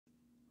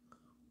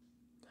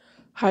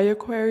Hi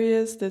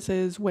Aquarius, this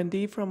is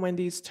Wendy from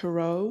Wendys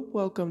Tarot.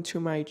 Welcome to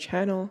my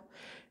channel.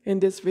 In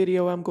this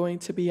video, I'm going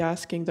to be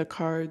asking the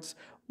cards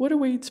what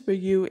awaits for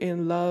you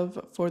in love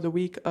for the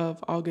week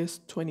of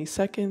August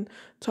 22nd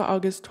to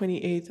August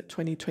 28th,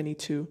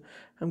 2022.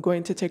 I'm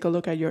going to take a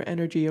look at your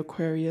energy,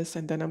 Aquarius,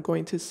 and then I'm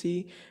going to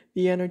see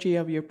the energy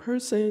of your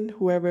person,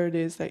 whoever it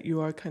is that you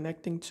are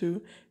connecting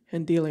to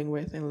and dealing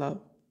with in love.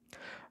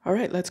 All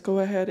right, let's go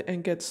ahead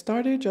and get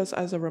started. Just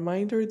as a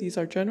reminder, these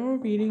are general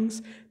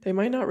readings. They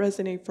might not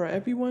resonate for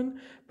everyone,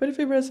 but if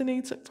it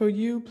resonates for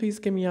you, please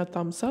give me a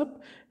thumbs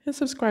up and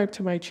subscribe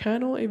to my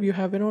channel if you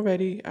haven't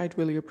already. I'd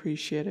really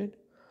appreciate it.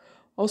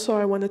 Also,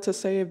 I wanted to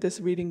say if this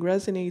reading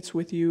resonates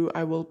with you,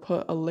 I will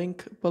put a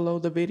link below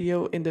the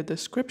video in the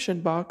description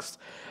box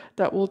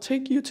that will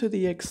take you to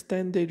the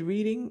extended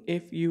reading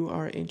if you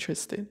are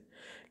interested.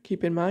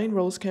 Keep in mind,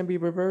 roles can be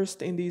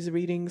reversed in these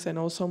readings, and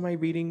also my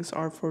readings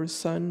are for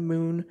Sun,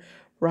 Moon,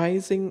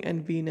 Rising,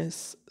 and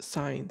Venus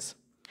signs.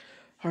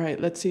 All right,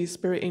 let's see.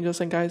 Spirit, angels,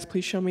 and guides,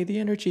 please show me the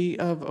energy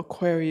of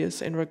Aquarius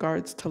in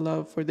regards to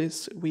love for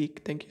this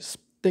week.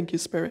 Thank you,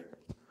 Spirit.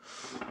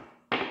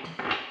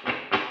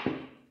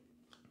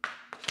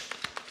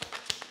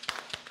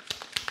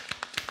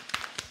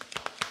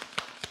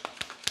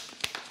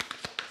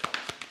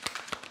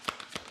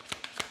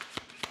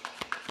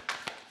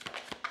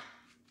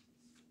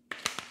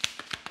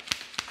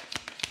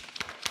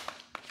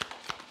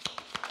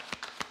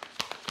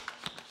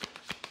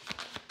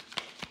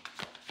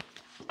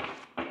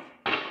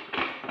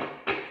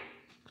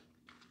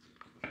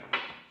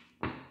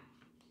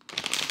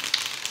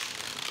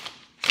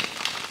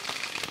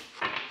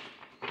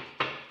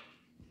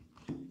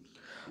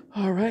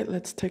 All right,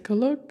 let's take a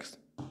look.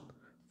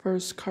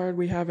 First card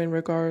we have in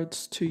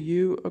regards to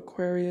you,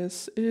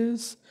 Aquarius,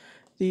 is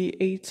the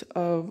Eight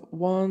of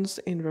Wands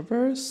in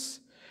reverse,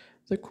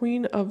 the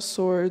Queen of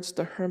Swords,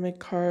 the Hermit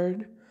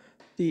card,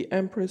 the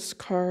Empress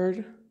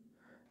card,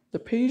 the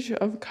Page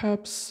of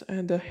Cups,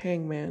 and the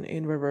Hangman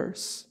in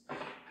reverse.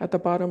 At the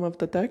bottom of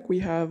the deck, we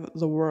have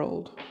the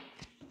World.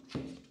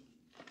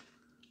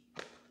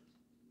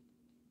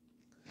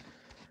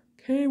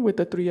 Okay, with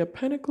the Three of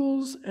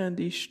Pentacles and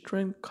the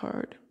Strength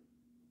card.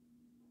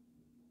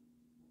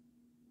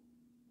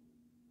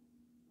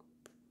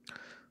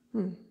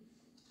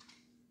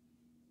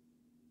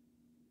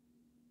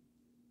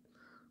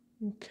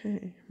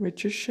 Okay,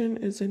 Magician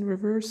is in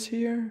reverse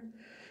here.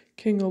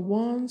 King of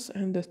Wands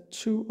and the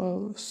Two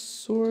of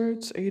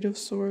Swords, Eight of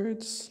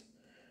Swords,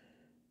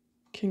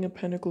 King of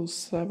Pentacles,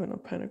 Seven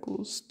of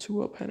Pentacles,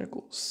 Two of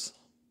Pentacles.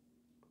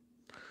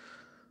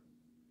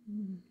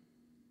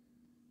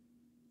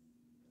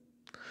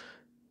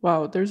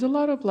 Wow, there's a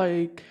lot of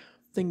like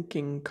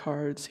thinking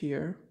cards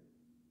here.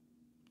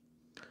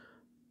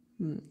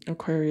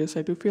 Aquarius,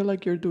 I do feel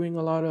like you're doing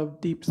a lot of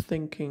deep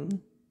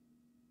thinking.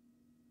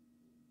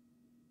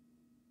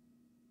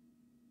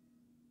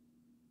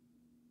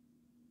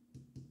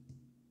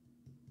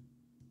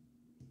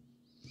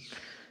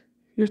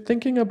 You're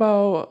thinking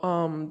about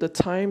the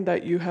time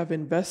that you have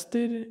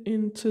invested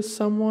into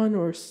someone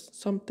or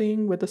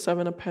something with the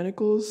Seven of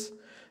Pentacles,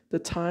 the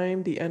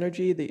time, the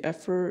energy, the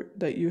effort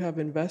that you have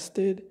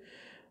invested.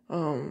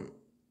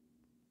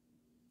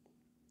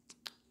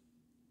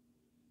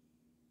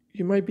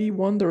 You might be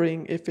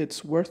wondering if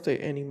it's worth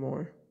it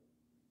anymore.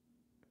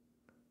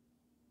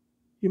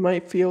 You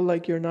might feel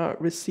like you're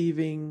not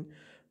receiving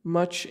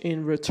much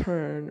in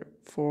return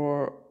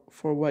for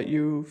what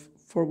you've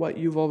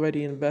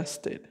already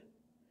invested.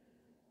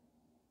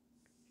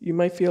 You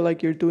might feel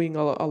like you're doing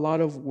a lot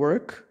of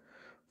work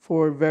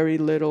for very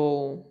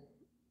little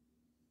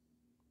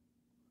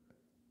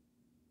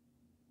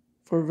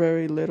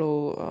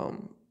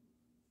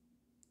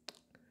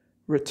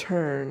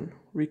return,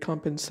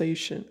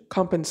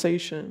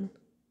 compensation.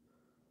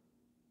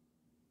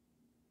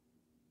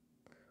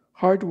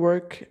 Hard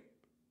work,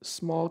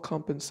 small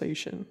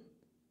compensation.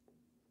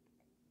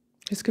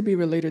 This could be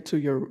related to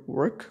your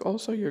work,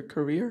 also your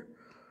career.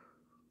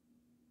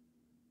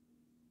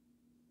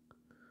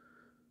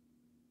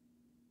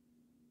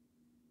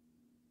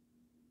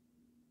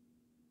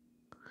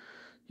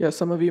 Yeah,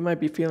 some of you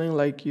might be feeling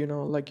like,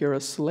 like you're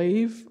a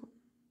slave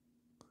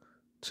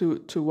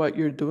to what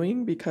you're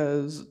doing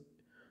because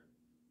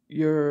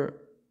you're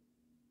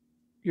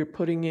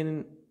putting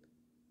in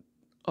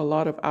a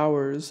lot of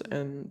hours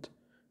and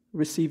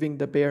receiving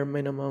the bare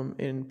minimum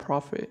in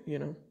profit,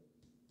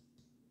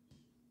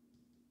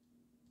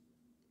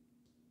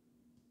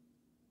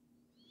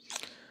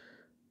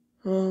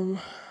 Let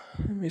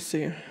me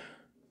see.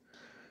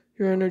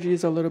 Your energy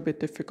is a little bit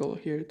difficult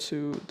here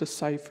to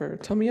decipher.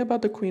 Tell me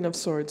about the Queen of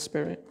Swords,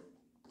 Spirit.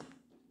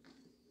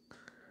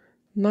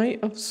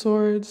 Knight of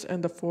Swords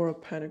and the Four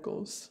of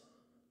Pentacles.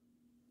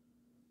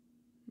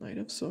 Knight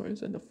of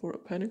Swords and the Four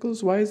of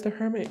Pentacles. Why is the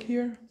Hermit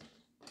here?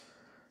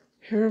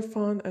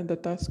 Hierophant and the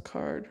Death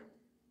card.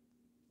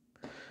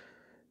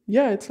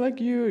 Yeah, it's like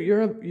you're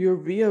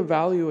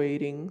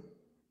reevaluating.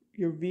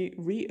 You're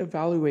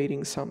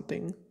reevaluating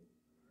something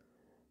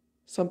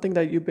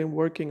that you've been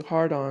working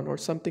hard on, or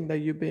something that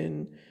you've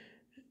been,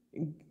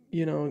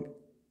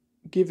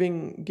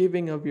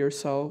 giving of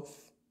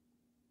yourself,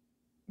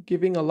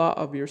 giving a lot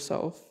of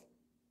yourself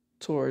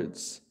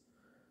towards,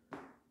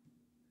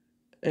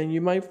 and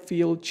you might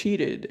feel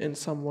cheated in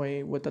some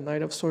way with the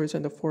Knight of Swords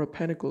and the Four of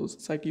Pentacles.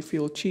 It's like you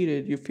feel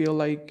cheated. You feel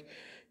like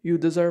you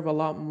deserve a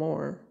lot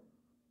more.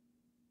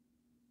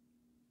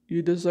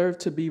 You deserve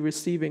to be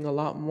receiving a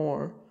lot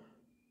more.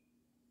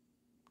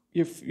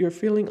 You're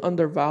feeling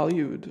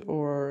undervalued,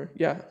 or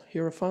yeah,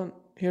 Hierophant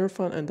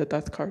and the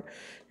Death card.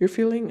 You're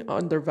feeling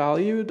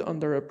undervalued,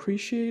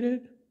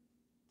 underappreciated.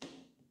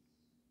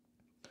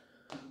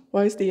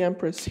 Why is the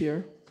Empress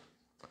here?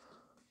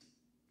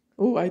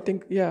 Oh, I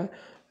think, yeah,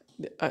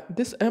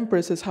 this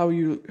Empress is how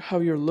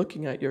you're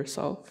looking at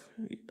yourself.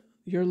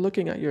 You're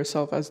looking at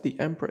yourself as the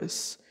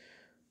Empress.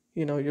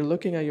 You know, you're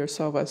looking at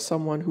yourself as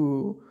someone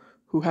who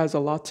has a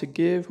lot to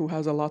give, who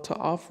has a lot to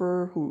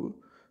offer, who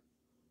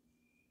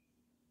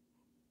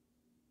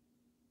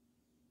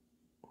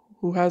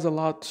has a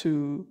lot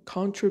to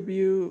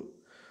contribute.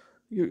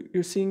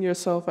 You're seeing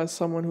yourself as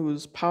someone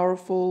who's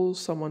powerful,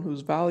 someone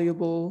who's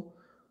valuable,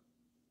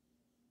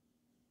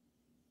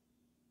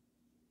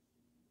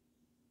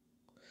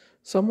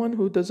 someone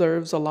who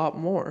deserves a lot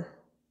more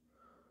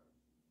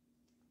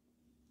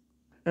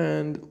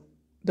and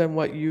than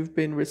what you've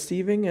been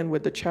receiving. And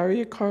with the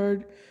Chariot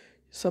card,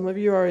 some of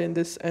you are in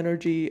this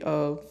energy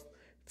of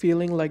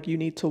feeling like you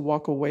need to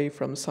walk away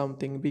from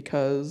something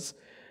because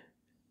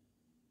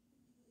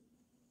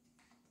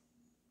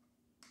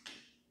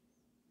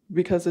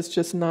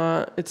it's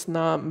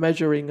not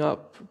measuring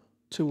up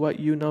to what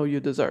you know you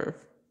deserve.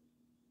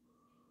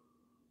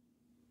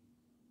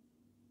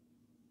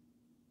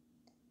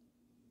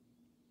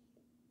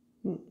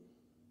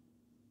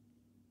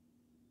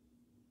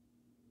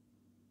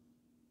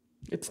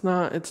 It's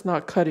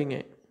not cutting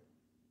it.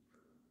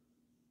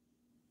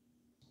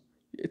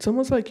 It's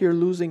almost like you're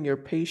losing your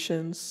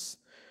patience,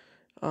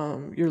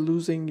 you're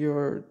losing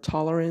your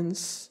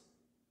tolerance.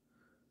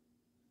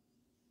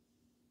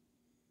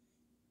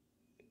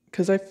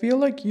 Because I feel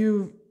like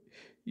you've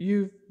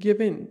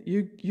given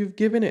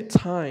it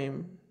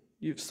time.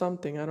 You've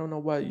something, I don't know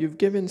what, you've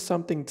given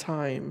something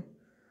time.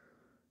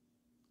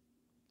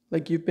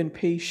 Like you've been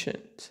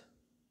patient.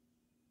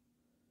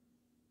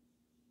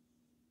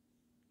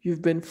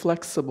 You've been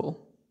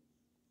flexible.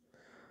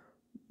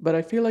 But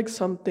I feel like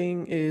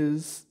something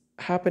is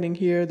happening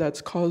here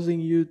that's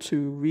causing you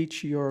to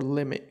reach your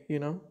limit, you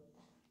know?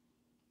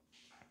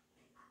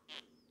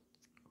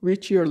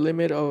 Reach your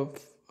limit of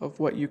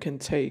what you can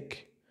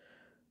take.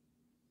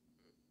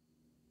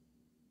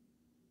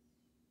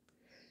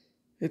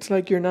 It's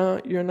like you're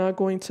not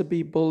going to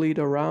be bullied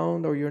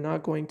around, or you're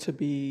not going to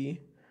be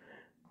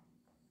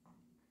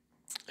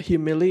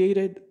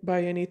humiliated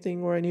by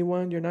anything or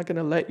anyone. You're not going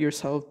to let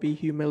yourself be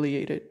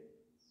humiliated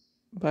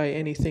by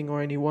anything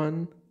or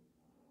anyone.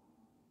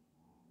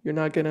 You're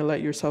not going to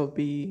let yourself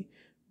be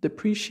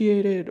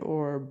depreciated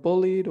or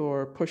bullied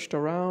or pushed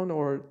around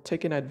or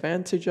taken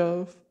advantage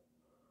of.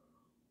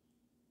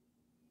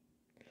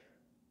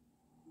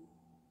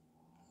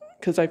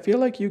 Because I feel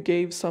like you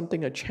gave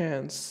something a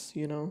chance,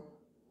 you know?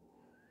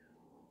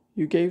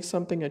 You gave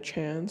something a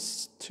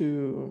chance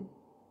to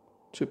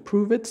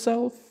prove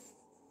itself,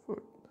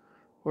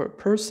 or a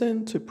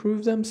person to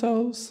prove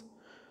themselves,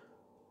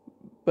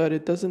 but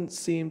it doesn't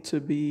seem to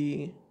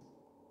be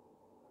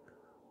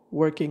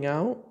working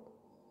out.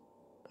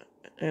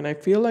 And I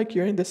feel like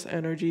you're in this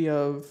energy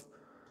of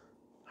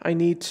I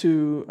need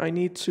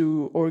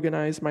to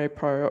organize my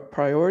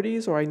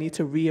priorities, or I need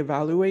to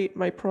reevaluate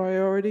my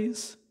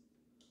priorities.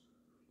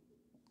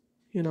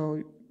 You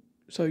know,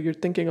 so you're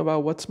thinking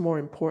about what's more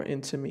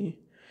important to me.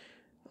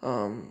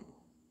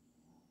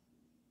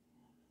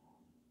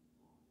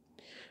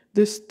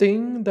 This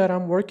thing that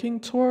I'm working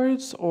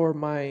towards, or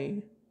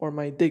my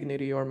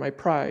dignity, or my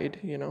pride,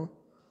 you know,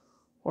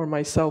 or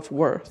my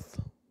self-worth.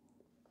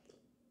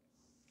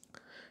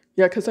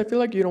 Yeah, because I feel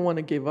like you don't want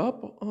to give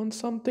up on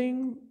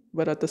something,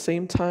 but at the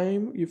same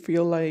time, you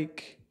feel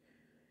like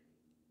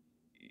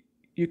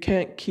you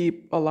can't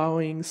keep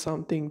allowing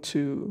something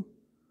to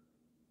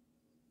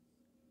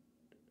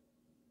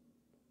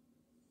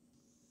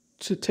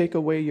take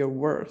away your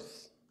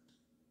worth,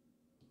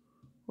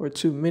 or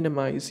to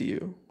minimize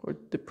you, or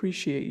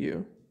depreciate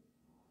you.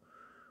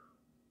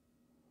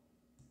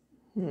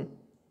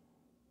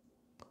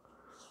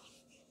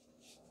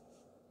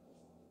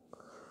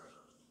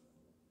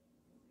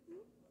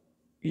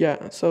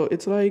 Yeah, so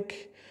it's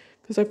like,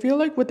 because I feel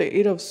like with the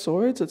Eight of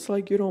Swords, it's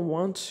like you don't,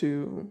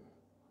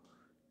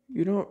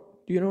 you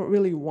don't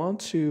really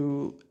want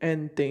to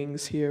end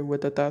things here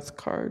with the Death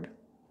card.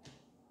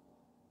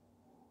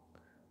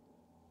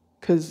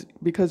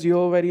 Because you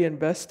already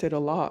invested a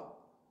lot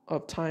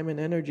of time and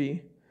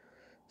energy.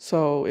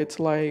 So it's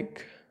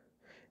like,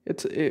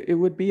 it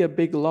would be a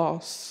big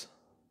loss.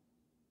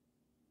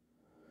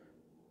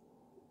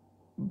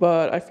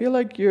 But I feel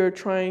like you're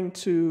trying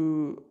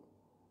to,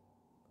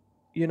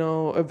 you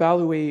know,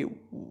 evaluate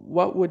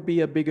what would be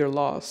a bigger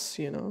loss,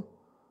 you know.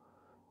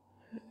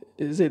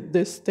 Is it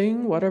this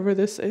thing, whatever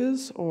this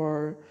is,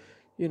 or,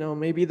 You know,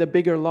 maybe the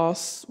bigger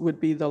loss would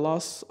be the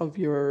loss of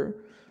your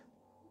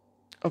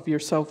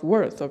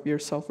self-worth, of your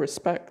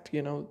self-respect,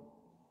 you know.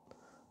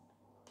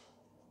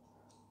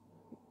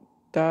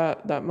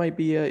 That might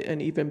be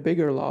an even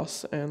bigger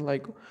loss. And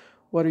like,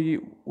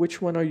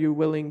 which one are you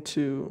willing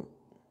to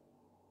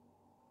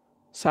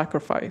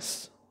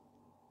sacrifice?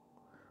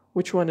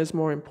 Which one is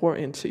more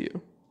important to you?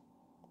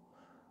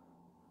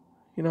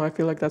 You know, I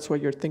feel like that's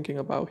what you're thinking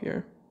about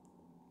here.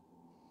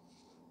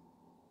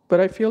 But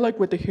I feel like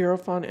with the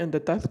Hierophant and the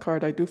Death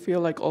card, I do feel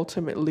like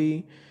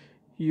ultimately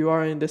you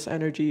are in this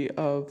energy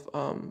of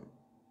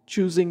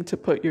choosing to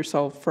put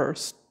yourself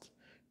first,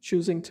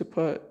 choosing to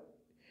put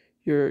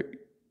your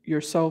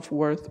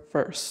self-worth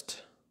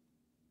first.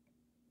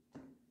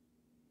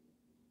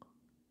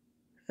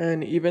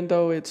 And even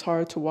though it's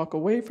hard to walk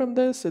away from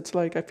this, it's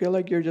like I feel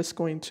like you're just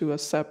going to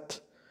accept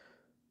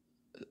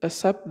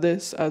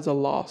this as a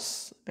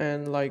loss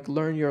and like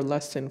learn your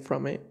lesson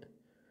from it.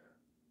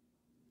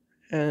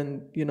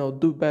 And, you know,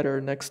 do better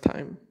next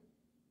time.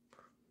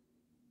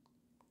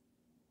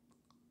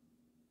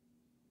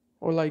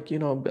 Or like, you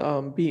know,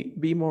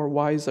 be more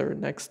wiser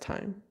next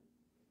time.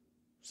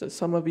 So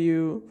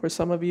for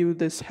some of you,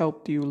 this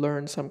helped you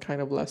learn some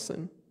kind of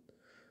lesson,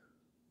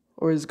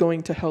 or is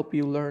going to help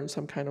you learn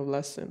some kind of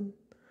lesson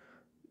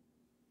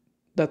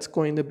that's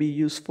going to be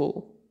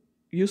useful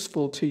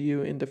to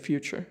you in the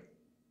future.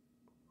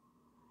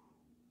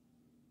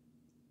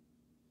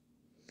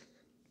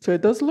 So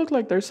it does look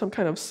like there's some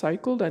kind of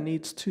cycle that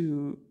needs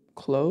to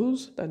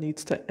close, that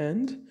needs to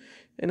end.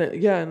 And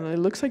and it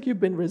looks like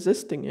you've been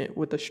resisting it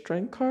with the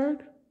Strength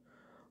card.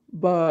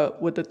 But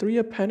with the Three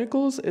of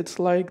Pentacles, it's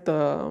like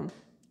the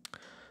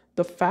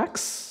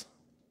facts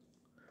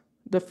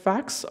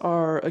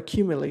are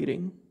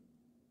accumulating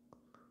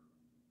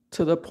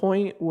to the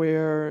point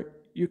where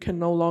you can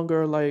no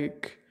longer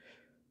like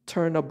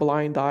turn a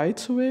blind eye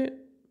to it.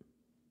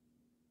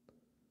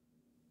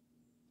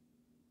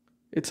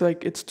 It's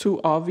like it's too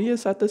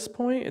obvious at this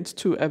point. It's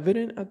too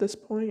evident at this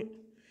point.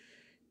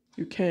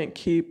 You can't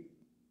keep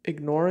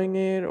ignoring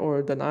it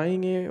or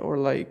denying it or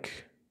like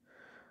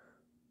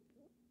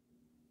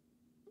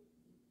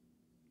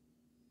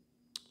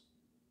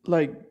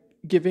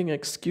giving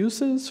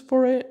excuses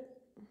for it,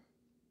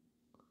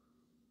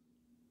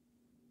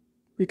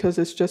 because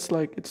it's just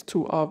like it's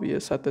too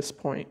obvious at this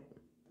point.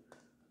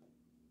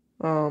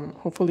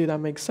 Hopefully that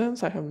makes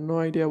sense. I have no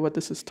idea what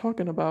this is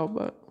talking about,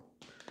 but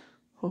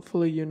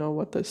hopefully you know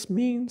what this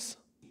means.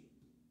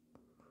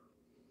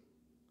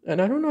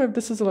 And I don't know if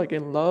this is like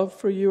in love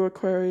for you,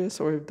 Aquarius,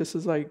 or if this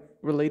is like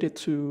related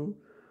to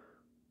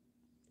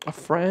a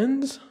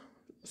friend,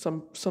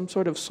 some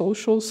sort of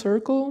social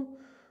circle,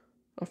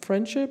 a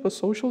friendship, a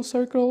social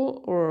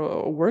circle, or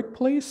a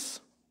workplace,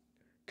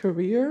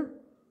 career,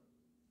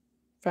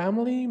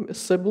 family,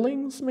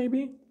 siblings,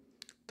 maybe.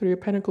 Three of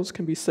Pentacles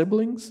can be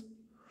siblings.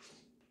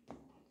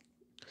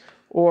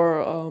 Or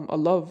a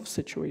love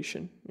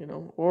situation, you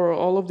know, or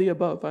all of the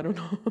above. I don't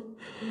know.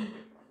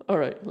 All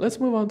right,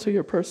 let's move on to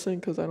your person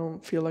because I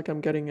don't feel like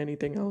I'm getting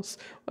anything else.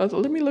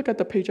 Let me look at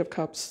the Page of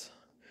Cups.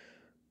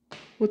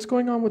 What's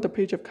going on with the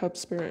Page of Cups,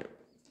 Spirit?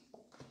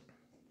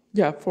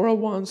 Yeah, Four of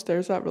Wands,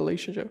 there's that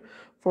relationship.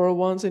 Four of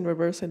Wands in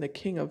reverse and the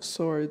King of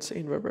Swords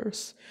in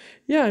reverse.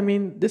 Yeah, I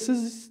mean, this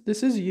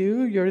is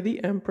you. You're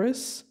the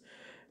Empress.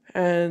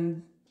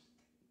 And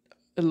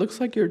it looks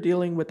like you're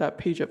dealing with that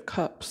Page of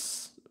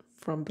Cups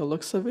from the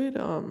looks of it.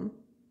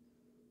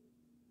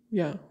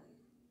 Yeah,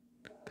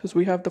 because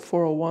we have the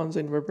Four of Wands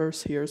in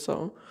reverse here.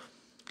 So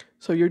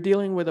you're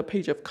dealing with a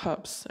Page of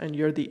Cups and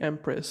you're the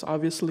Empress.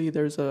 Obviously,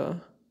 there's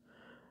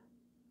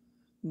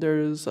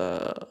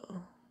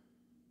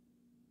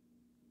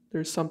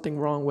something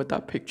wrong with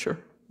that picture.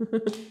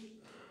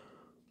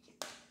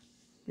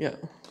 Yeah.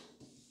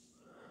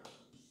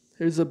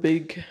 There's a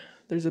big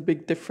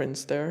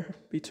difference there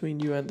between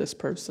you and this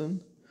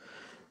person.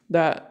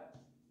 That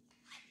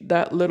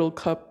little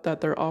cup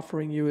that they're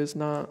offering you is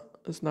not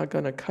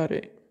gonna cut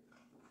it.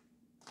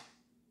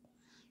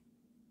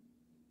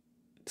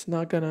 It's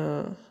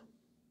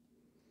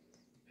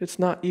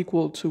not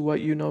equal to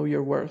what you know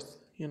you're worth,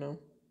 you know.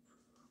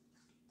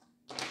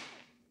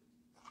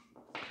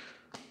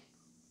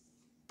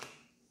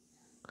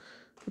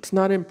 It's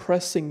not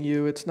impressing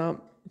you. It's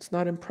not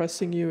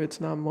impressing you.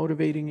 It's not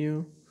motivating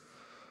you.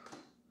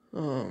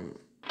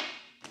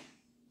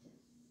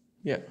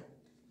 Yeah.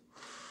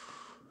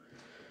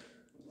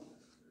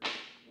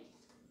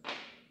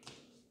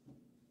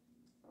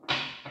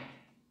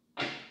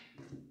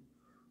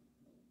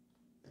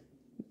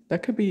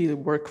 That could be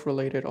work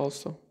related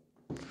also.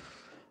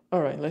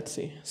 All right, let's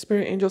see.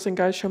 Spirit, angels, and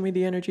guides, show me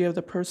the energy of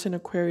the person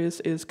Aquarius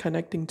is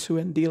connecting to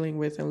and dealing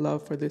with in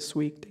love for this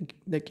week.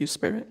 Thank you,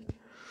 Spirit.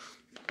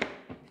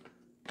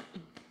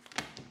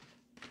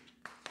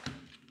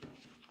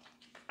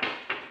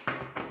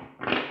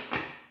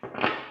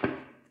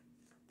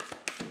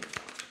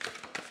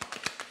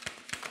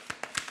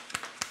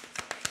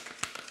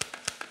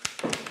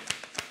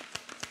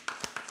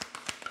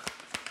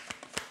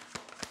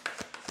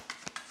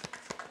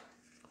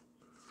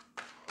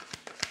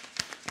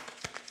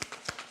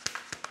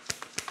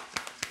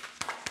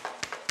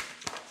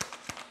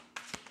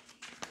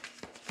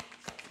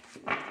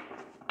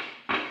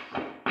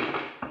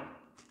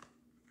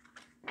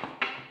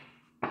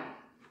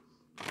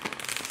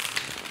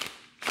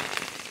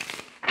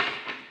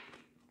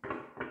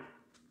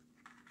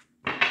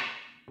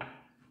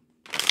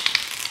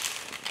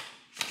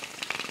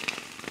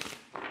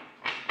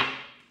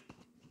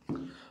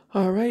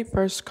 All right,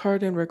 first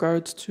card in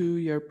regards to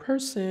your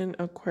person,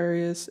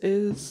 Aquarius,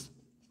 is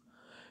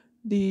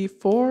the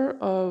Four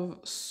of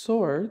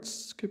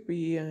Swords. Could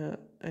be an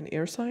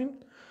air sign,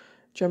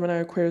 Gemini,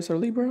 Aquarius, or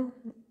Libra.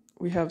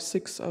 We have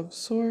Six of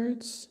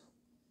Swords.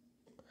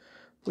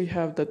 We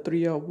have the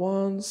Three of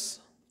Wands,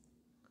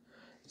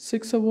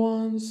 Six of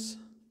Wands,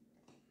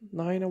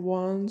 Nine of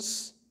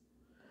Wands,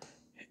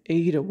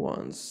 Eight of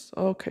Wands.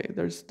 Okay,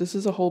 this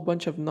is a whole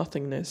bunch of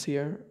nothingness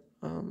here,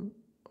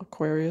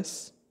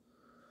 Aquarius.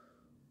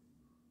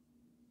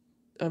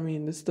 I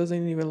mean, this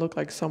doesn't even look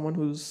like someone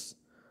who's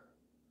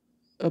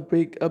a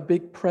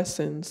big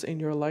presence in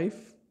your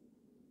life.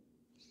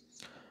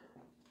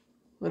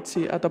 Let's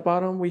see, at the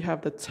bottom we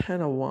have the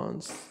Ten of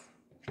Wands.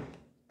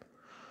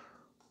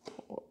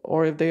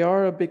 Or if they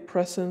are a big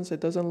presence, it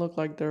doesn't look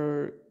like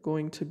they're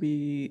going to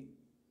be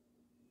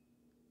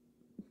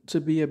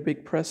a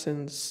big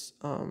presence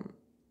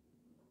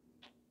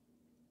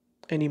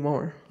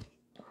anymore.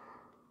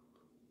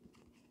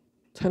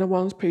 Ten of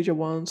Wands, Page of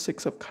Wands,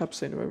 Six of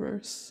Cups in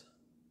reverse.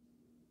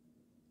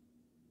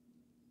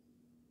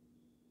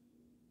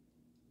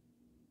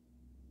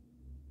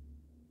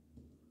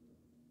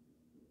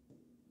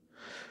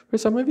 For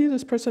some of you,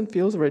 this person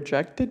feels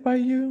rejected by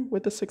you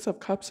with the Six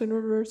of Cups in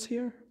reverse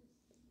here.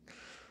 I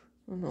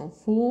don't know,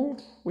 Fool.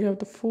 We have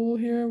the Fool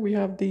here. We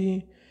have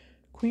the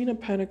Queen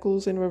of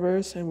Pentacles in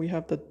reverse, and we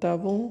have the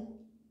Devil.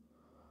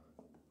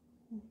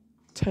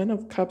 Ten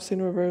of Cups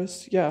in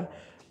reverse. Yeah,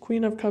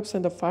 Queen of Cups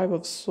and the Five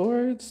of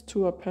Swords.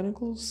 Two of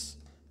Pentacles.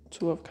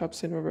 Two of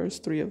Cups in reverse.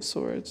 Three of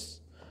Swords.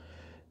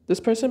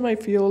 This person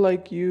might feel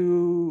like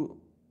you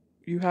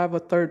have a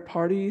third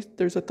party.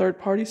 There's a third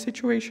party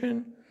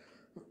situation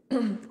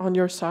on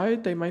your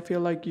side. They might feel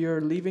like you're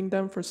leaving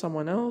them for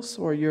someone else,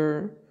 or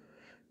you're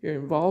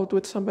involved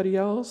with somebody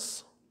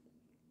else.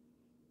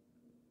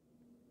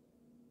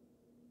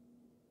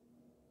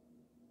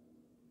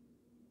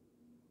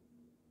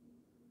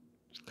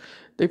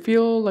 They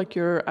feel like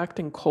you're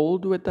acting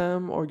cold with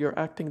them, or you're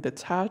acting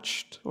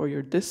detached, or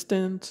you're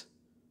distant.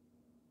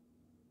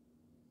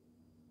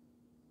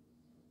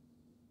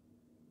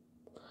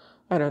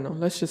 I don't know.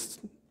 Let's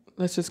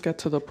just get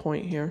to the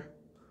point here.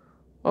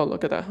 Oh,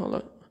 look at that. Hold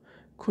on.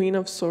 Queen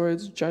of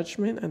Swords,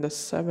 Judgment, and the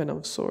Seven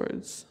of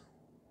Swords.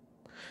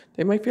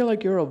 They might feel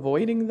like you're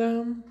avoiding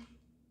them.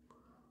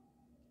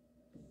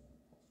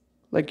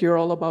 Like you're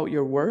all about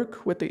your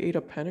work with the Eight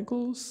of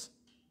Pentacles.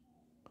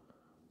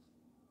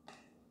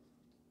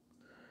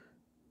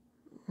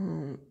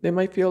 They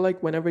might feel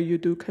like whenever you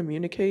do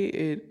communicate,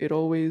 it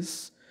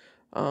always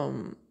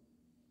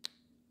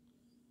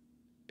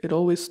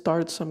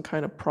starts some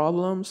kind of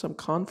problem, some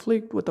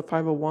conflict with the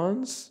Five of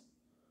Wands.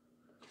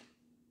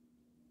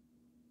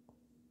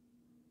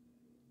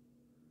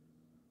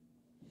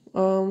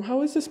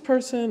 How is this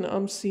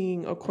person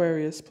seeing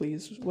Aquarius,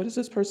 please? What is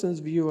this person's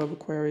view of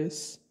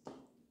Aquarius?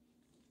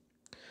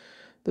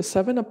 The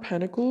Seven of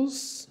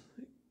Pentacles,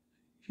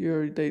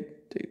 you're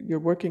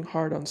working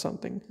hard on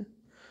something.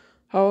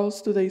 How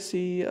else do they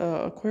see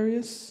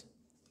Aquarius?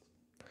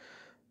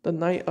 The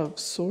Knight of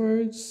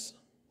Swords,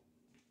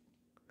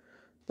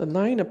 the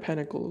Nine of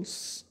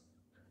Pentacles,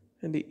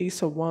 and the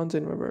Ace of Wands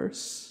in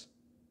reverse.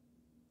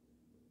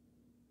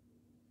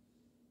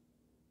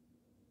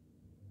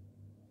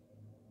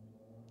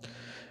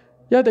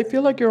 Yeah, they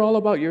feel like you're all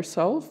about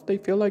yourself. They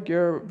feel like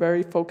you're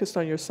very focused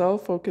on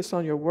yourself, focused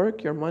on your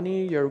work, your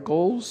money, your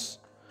goals.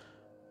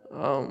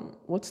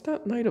 What's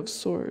that Knight of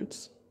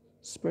Swords,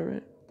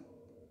 Spirit?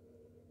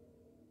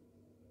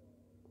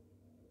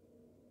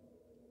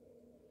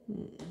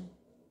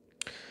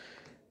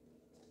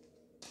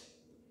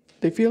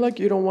 They feel like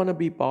you don't want to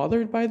be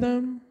bothered by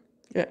them.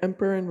 Yeah,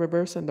 Emperor in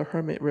reverse and the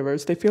Hermit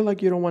reverse. They feel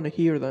like you don't want to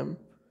hear them.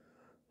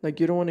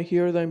 Like you don't want to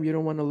hear them, you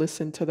don't want to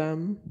listen to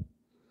them.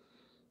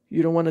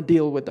 You don't want to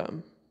deal with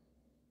them.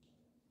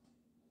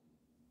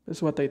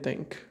 Is what they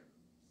think.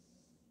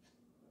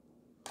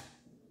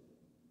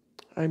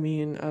 I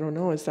mean, I don't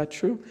know. Is that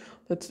true?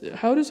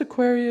 How does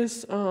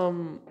Aquarius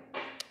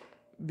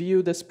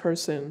view this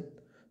person,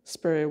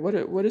 Spirit?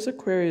 What is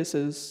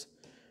Aquarius's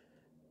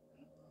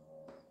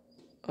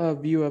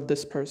view of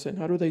this person?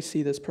 How do they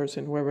see this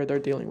person, whoever they're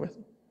dealing with?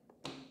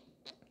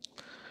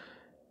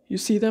 You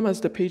see them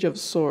as the Page of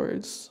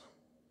Swords.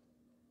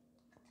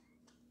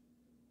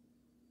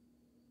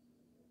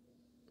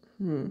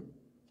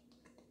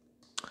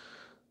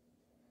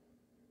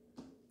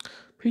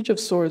 Page of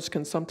Swords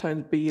can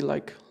sometimes be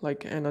like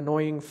an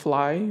annoying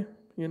fly,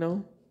 you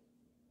know,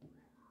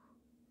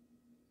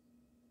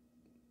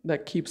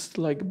 that keeps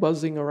like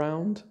buzzing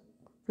around.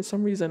 For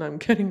some reason, I'm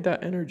getting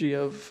that energy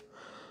of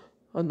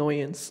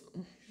annoyance.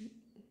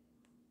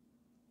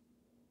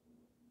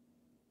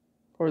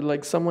 Or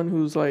like someone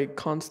who's like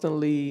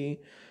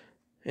constantly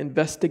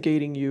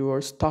investigating you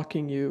or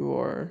stalking you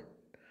or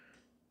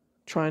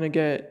trying to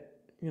get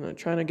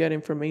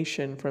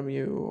information from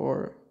you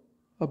or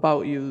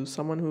about you,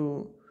 someone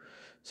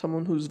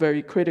who's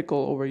very critical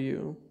over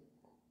you.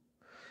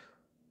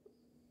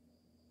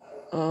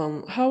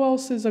 How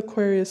else is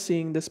Aquarius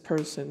seeing this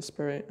person,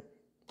 Spirit?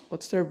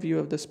 What's their view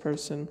of this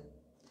person?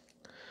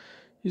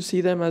 You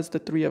see them as the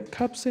Three of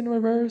Cups in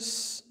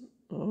reverse.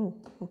 Oh,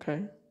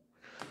 okay.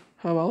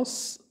 How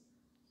else?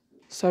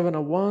 Seven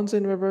of Wands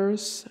in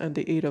reverse and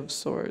the Eight of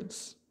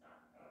Swords.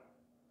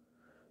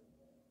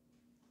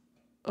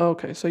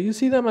 Okay, so you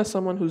see them as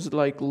someone who's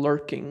like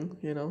lurking,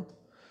 you know?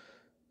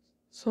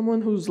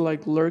 Someone who's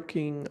like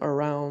lurking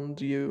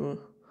around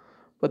you,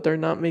 but they're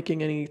not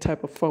making any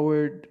type of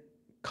forward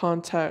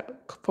contact,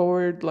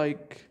 forward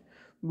like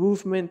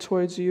movement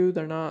towards you.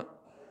 They're not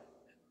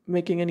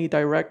making any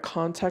direct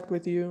contact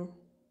with you.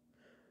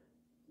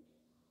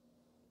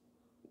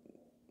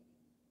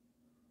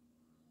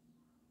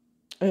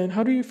 And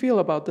how do you feel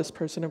about this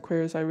person,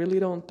 Aquarius? I really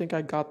don't think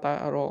I got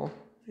that at all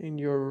in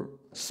your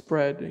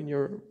spread, in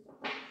your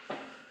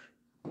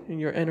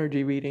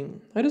energy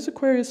reading. How does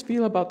Aquarius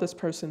feel about this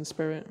person,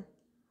 Spirit?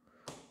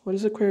 What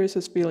is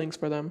Aquarius's feelings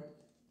for them?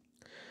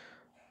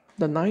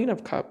 The Nine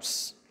of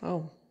Cups.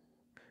 Oh,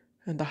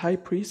 and the High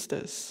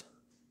Priestess.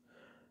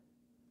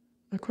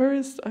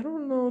 Aquarius, I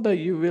don't know that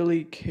you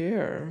really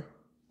care.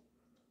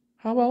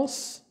 How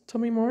else? Tell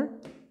me more.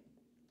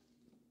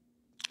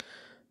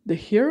 The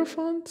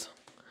Hierophant?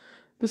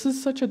 This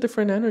is such a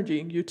different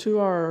energy. You two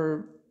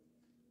are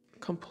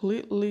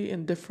completely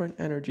in different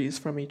energies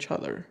from each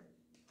other.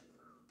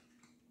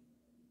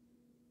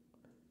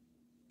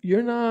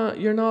 You're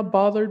not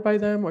bothered by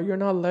them, or you're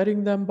not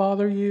letting them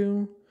bother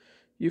you.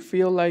 You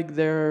feel like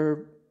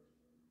they're,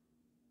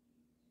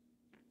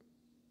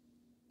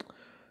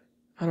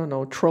 I don't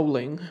know,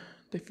 trolling.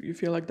 You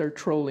feel like they're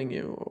trolling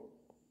you,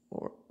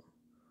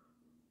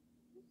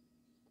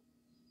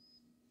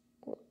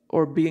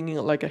 or being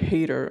like a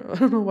hater. I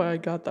don't know why I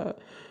got that.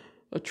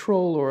 A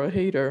troll or a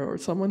hater or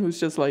someone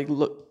who's just like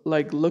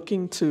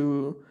looking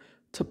to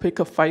pick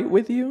a fight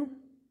with you.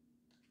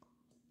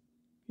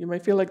 You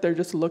might feel like they're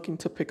just looking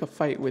to pick a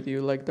fight with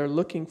you, like they're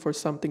looking for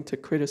something to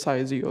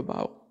criticize you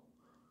about.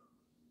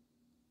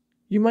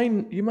 You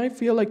might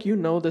feel like you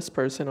know this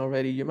person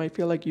already. You might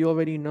feel like you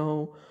already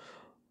know,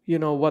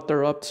 what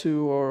they're up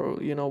to, or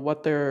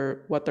what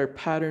their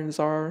patterns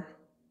are.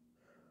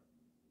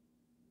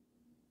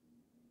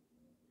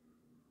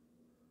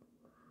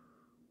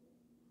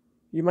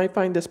 You might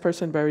find this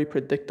person very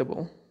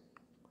predictable.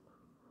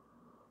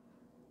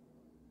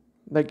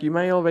 Like you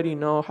might already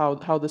know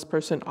how this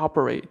person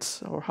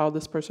operates or how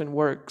this person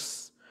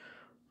works,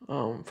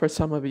 for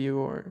some of you,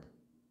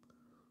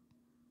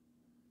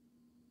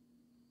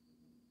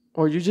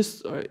 or you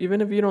just,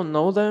 even if you don't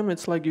know them,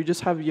 it's like you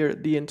just have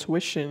the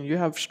intuition. You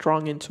have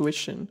strong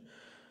intuition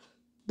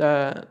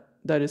that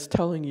is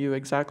telling you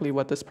exactly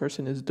what this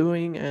person is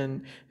doing,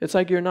 and it's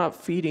like you're not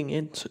feeding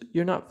it.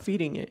 You're not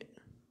feeding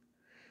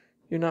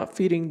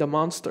the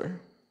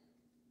monster,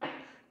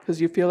 because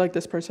you feel like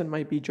this person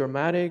might be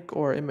dramatic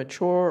or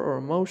immature or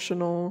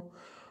emotional,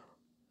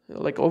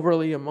 like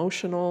overly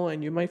emotional,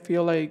 and you might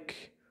feel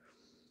like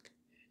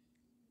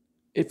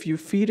if you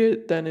feed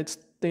it, then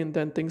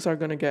things are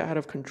going to get out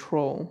of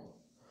control.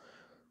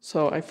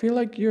 So I feel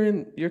like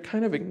you're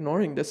kind of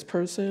ignoring this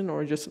person,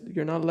 or just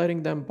you're not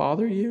letting them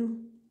bother you.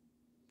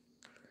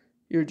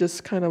 You're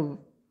just kind of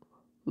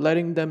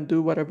letting them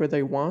do whatever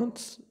they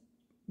want,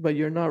 but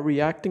you're not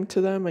reacting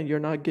to them, and you're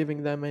not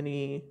giving them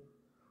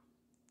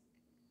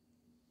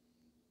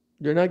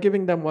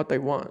what they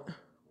want.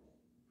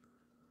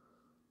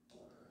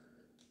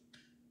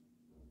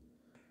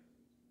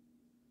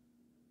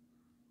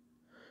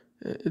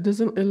 It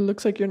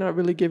looks like you're not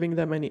really giving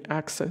them any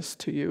access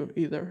to you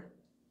either.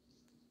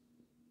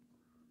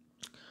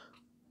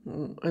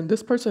 And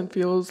this person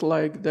feels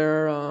like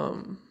they're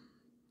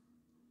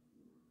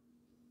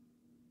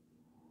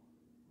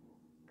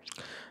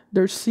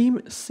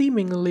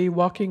seemingly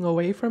walking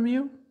away from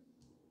you.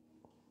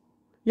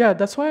 Yeah,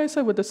 that's why I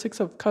said with the Six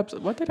of Cups.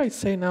 What did I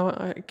say now?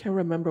 I can't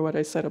remember what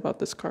I said about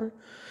this card.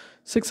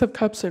 Six of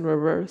Cups in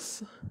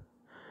reverse.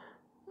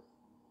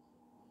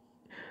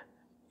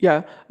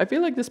 Yeah, I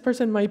feel like this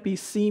person might be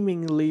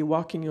seemingly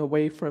walking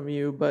away from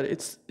you, but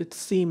it's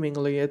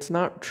seemingly, it's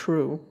not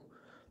true.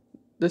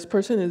 This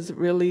person is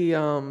really,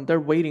 they're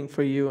waiting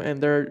for you, and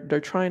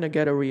they're trying to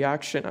get a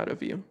reaction out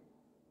of you.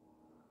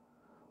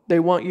 They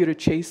want you to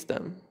chase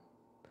them.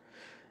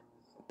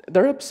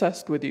 They're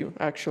obsessed with you,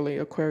 actually,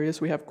 Aquarius.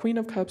 We have Queen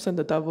of Cups and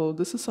the Devil.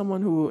 This is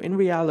someone who, in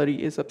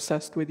reality, is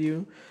obsessed with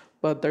you,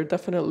 but they're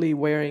definitely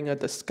wearing a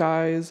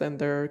disguise, and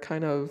they're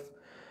kind of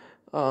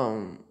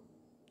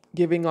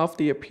giving off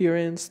the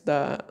appearance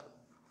that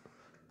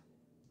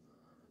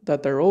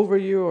they're over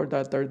you, or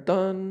that they're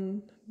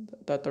done,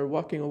 that they're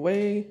walking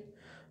away,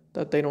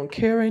 that they don't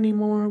care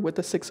anymore with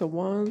the Six of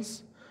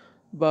Wands.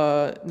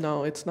 But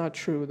no, it's not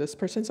true. This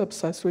person's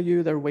obsessed with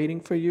you. They're waiting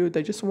for you.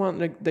 They just want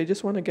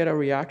to get a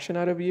reaction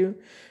out of you,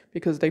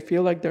 because they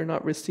feel like they're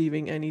not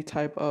receiving any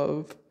type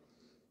of,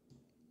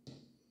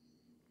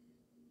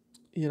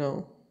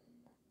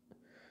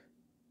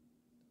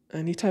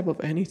 any type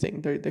of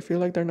anything. They feel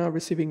like they're not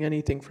receiving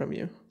anything from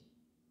you.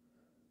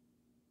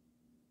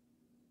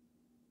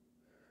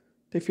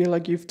 They feel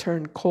like you've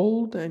turned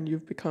cold and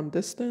you've become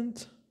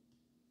distant.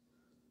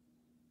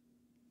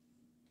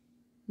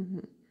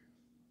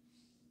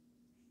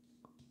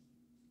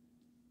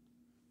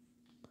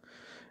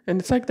 And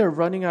it's like they're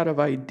running out of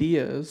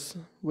ideas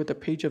with the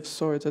Page of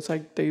Swords. It's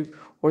like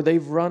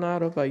they've run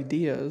out of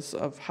ideas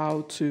of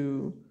how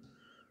to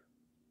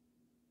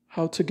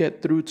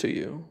get through to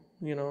you,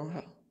 you know,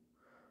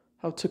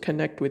 how to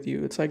connect with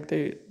you. It's like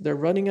they're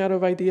running out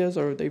of ideas,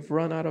 or they've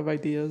run out of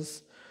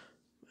ideas.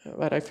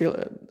 But I feel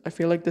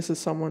like this is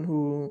someone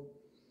who,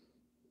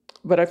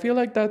 but I feel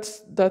like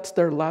that's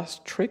their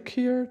last trick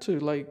here, to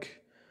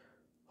like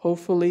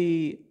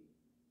hopefully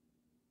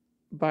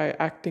by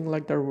acting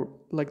like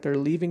they're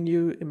leaving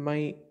you, it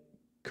might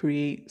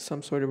create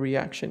some sort of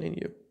reaction in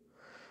you.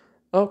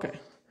 Okay,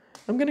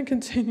 I'm gonna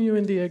continue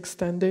in the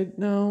extended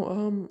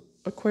now,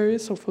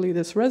 Aquarius. Hopefully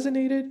this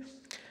resonated.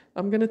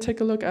 I'm gonna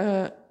take a look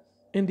at,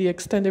 in the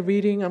extended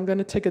reading, I'm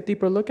gonna take a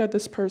deeper look at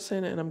this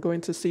person, and I'm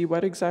going to see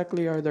what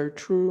exactly are their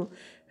true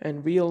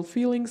and real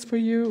feelings for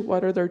you,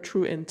 what are their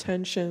true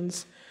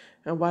intentions,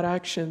 and what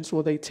actions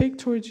will they take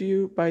towards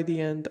you by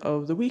the end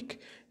of the week.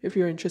 If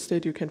you're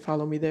interested, you can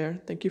follow me there.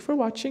 Thank you for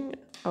watching.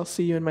 I'll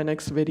see you in my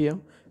next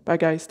video. Bye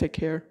guys, take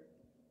care.